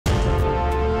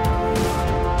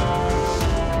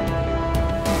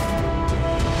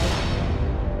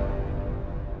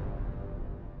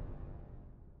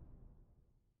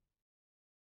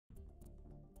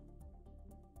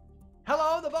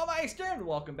my Stern.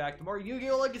 Welcome back to more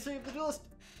Yu-Gi-Oh! Legacy of the Duelist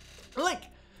Link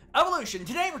Evolution.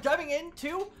 Today we're diving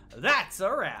into That's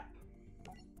a Wrap.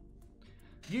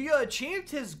 Yu-Gi-Oh!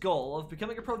 Achieved his goal of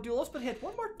becoming a pro duelist, but he had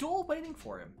one more duel waiting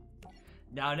for him.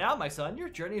 Now, my son, your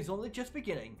journey is only just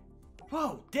beginning.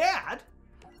 Whoa, Dad!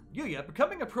 Yu-Gi-Oh!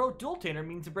 Becoming a pro duel-tainer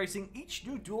means embracing each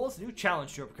new duel as a new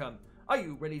challenge to overcome. Are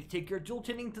you ready to take your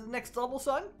duel-taining to the next level,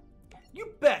 son?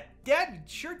 You bet! Dad, you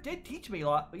sure did teach me a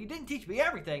lot, but you didn't teach me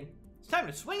everything. It's time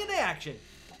to swing into action.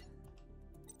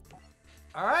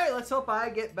 Alright, let's hope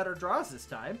I get better draws this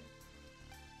time.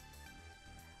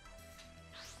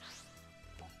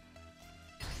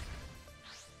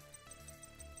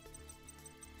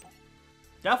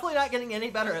 Definitely not getting any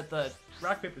better at the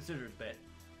rock, paper, scissors bit.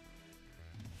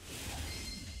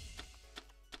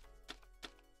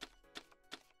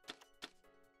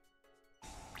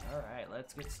 Alright,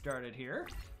 let's get started here.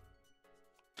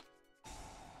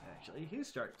 Actually, who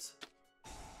starts?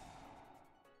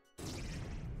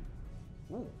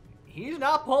 Ooh, he's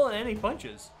not pulling any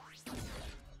punches.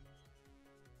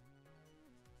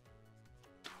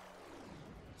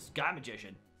 Sky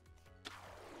Magician.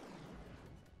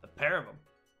 A pair of them.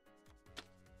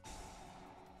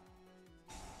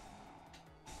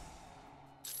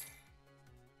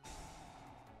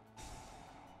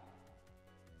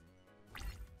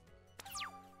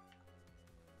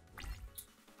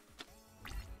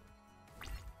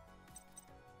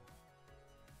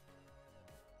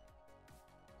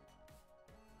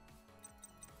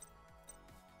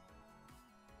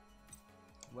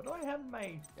 What do I have in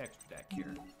my extra deck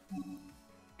here?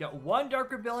 Got one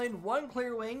Dark Rebellion, one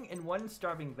Clear Wing, and one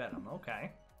Starving Venom.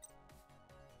 Okay.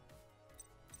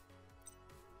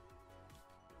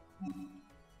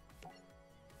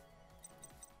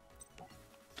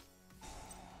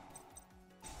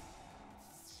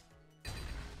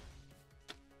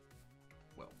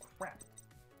 Well, crap.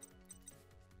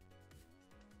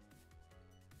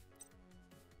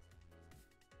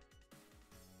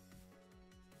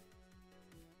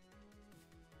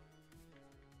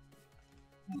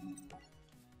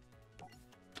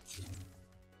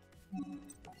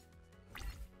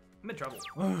 I'm in trouble.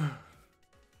 I'm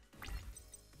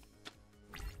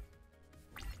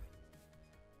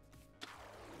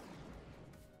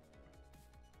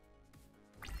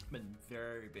in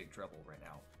very big trouble right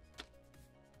now.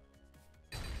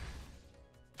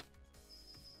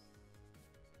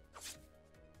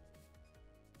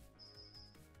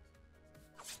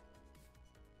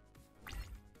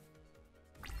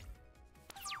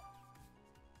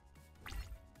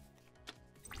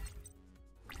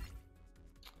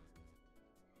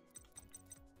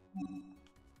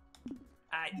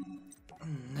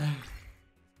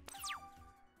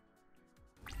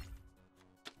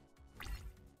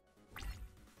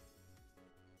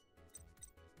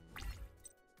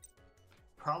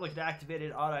 Probably could activate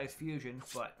it Odd Eyes Fusion,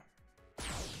 but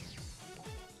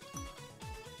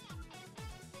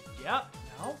yep,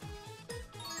 no.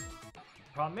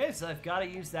 Problem is, I've got to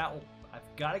use that. I've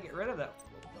got to get rid of that.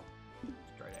 No,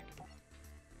 straight deck.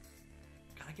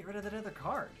 Gotta get rid of that other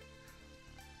card.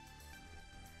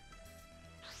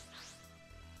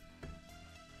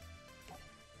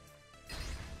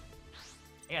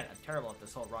 And I'm terrible at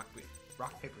this whole rock,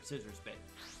 paper, scissors bit.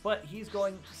 But he's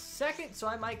going second, so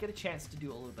I might get a chance to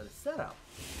do a little bit of setup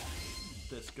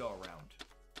this go around.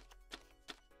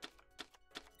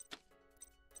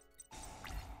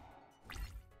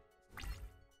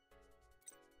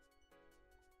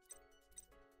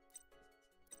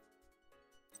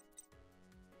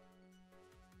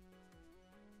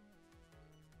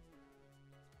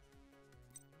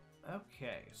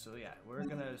 Okay, so yeah, we're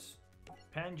gonna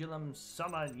pendulum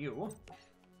summon you.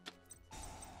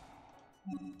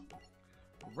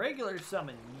 Regular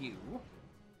summon you.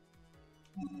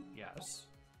 Yes.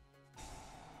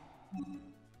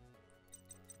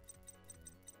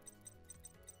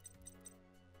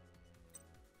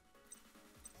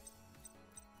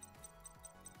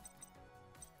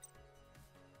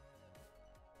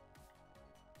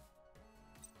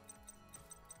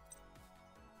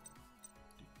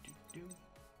 Do.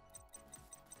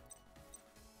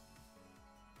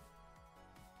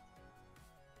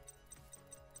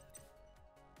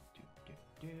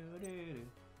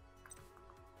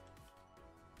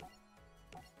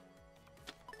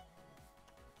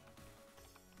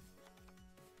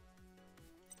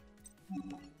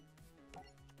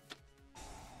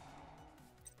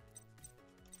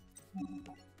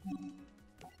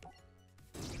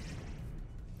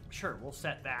 Sure, we'll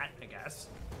set that, I guess.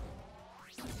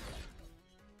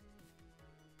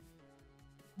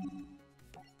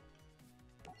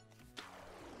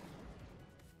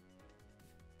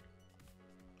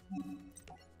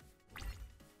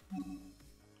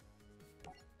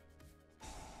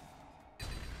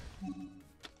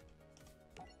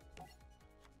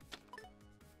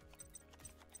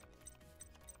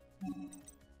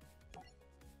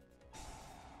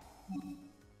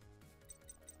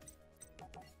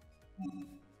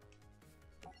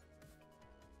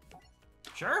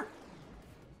 Sure.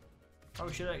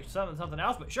 Probably should have summoned something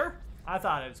else, but sure. I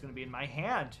thought it was going to be in my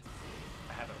hand.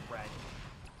 I haven't read.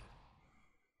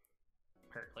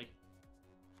 Apparently.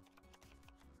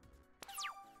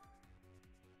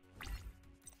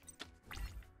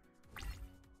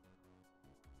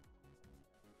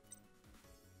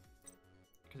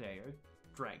 Because yeah, you're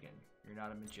a dragon. You're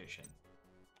not a magician.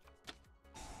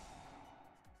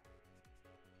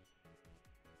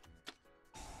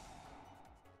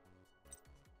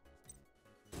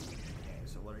 Okay,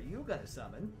 so what are you going to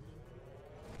summon?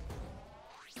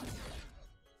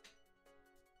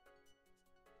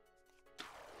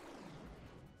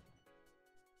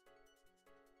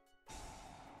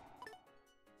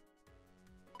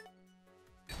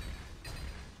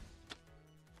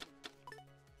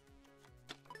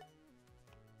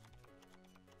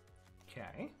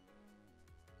 Okay.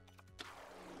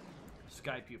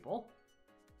 Sky Pupil.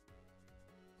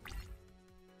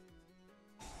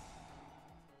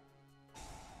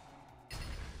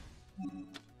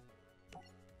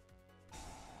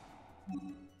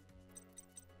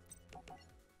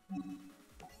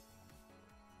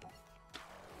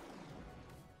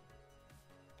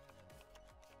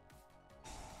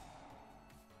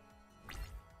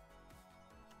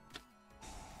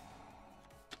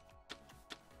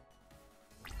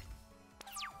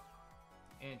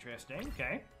 Interesting,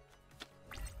 okay.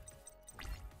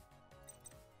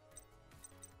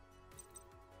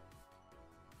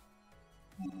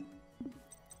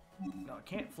 No, I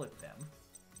can't flip them.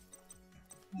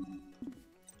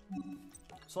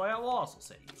 So I will also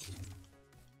say you.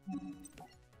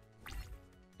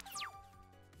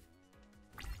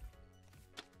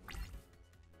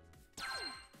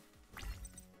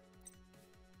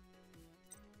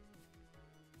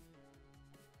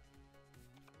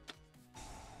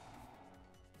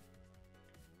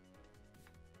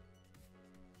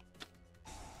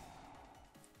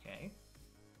 Okay.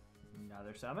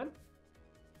 Another summon.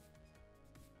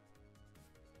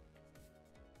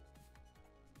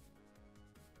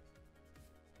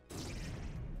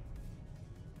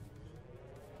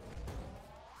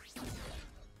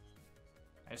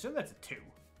 I assume that's a 2.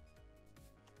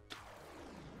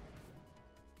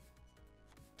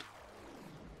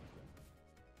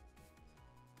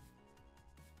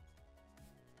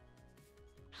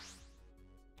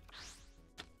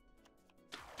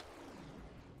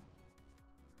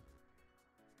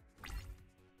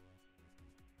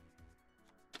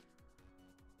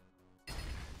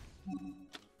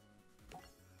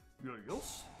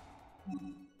 Yes.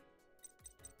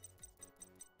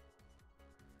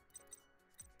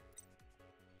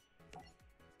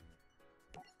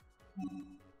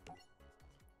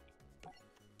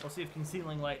 We'll see if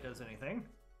Concealing Light does anything.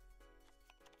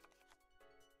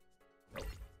 Nope.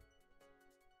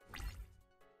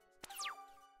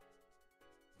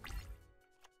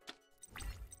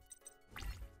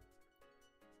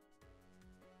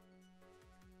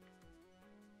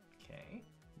 Okay.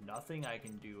 Nothing I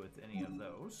can do with any of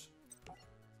those.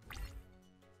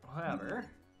 However...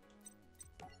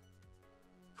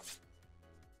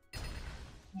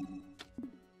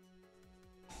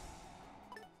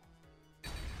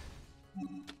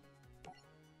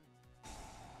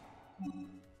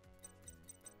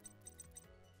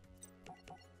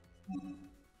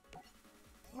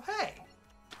 Oh, hey!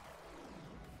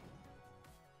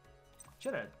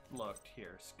 Should have looked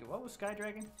here. What was Sky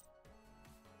Dragon?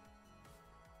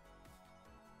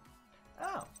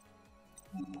 Oh.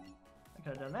 I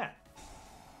could have done that.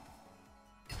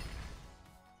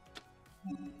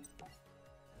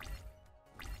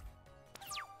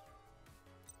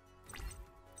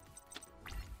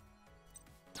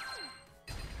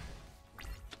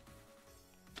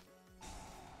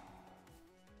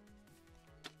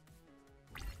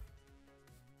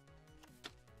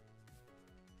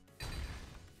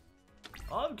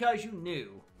 All because you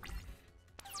knew.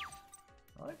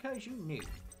 All because you knew.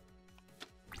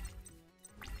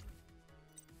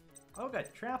 Oh, got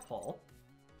the trap hole.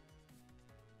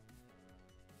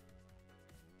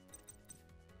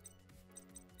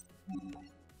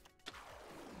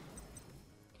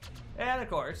 And of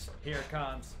course, here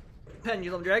comes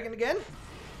Pendulum Dragon again.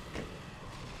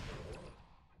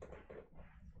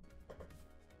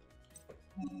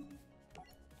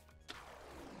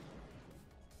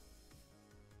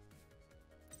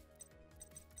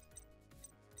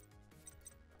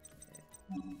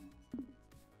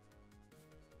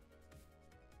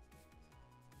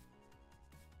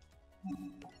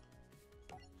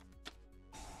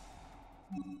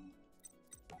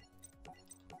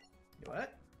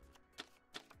 What?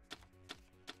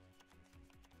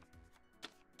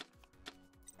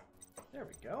 There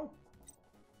we go.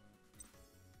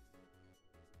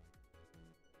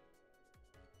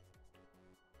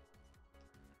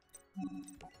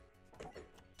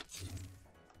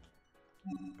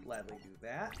 Gladly do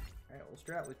that. Alright, we'll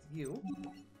start with you.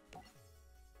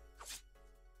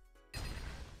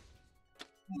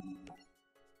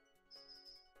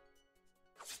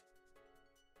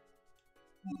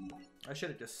 I should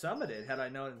have just summoned it had I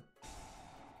known.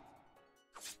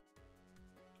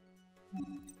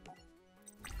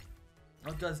 Oh,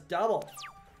 it does double.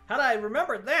 Had I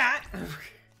remembered that!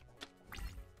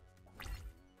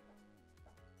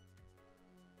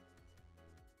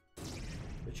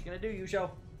 What you gonna do, Yusho?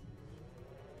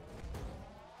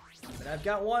 But I've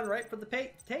got one right for the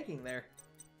taking there.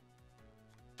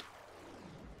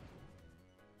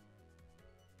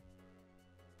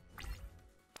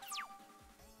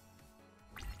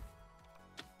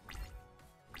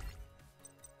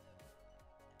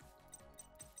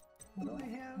 What do I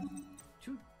have?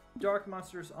 2 dark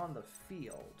monsters on the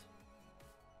field.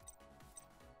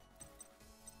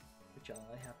 Which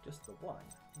I have just the one.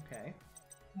 Okay.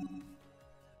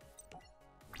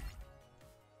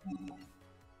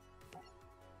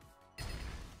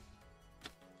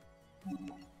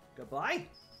 Goodbye.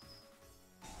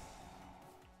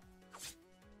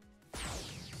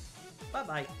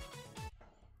 Bye-bye.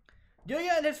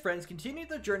 Delia and his friends continued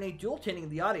their journey dual-tainting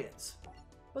the audience.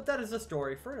 But that is a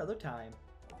story for another time.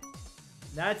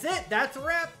 That's it! That's a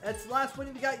wrap! That's the last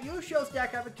winning. We got Yusho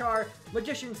Stack Avatar,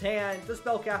 Magician's Hand, the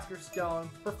Spellcaster's Stone,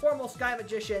 Performal Sky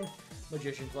Magician,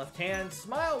 Magician's Left Hand,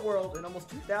 Smile World, and almost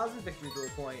 2,000 victory duel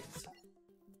points.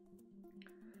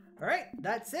 Alright,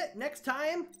 that's it. Next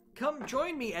time, come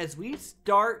join me as we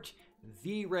start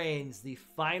V-Reigns, the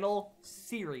final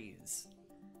series.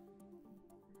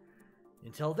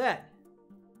 Until then,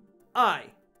 I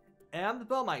am the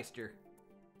Bellmeister,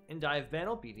 and I have been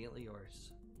obediently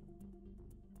yours.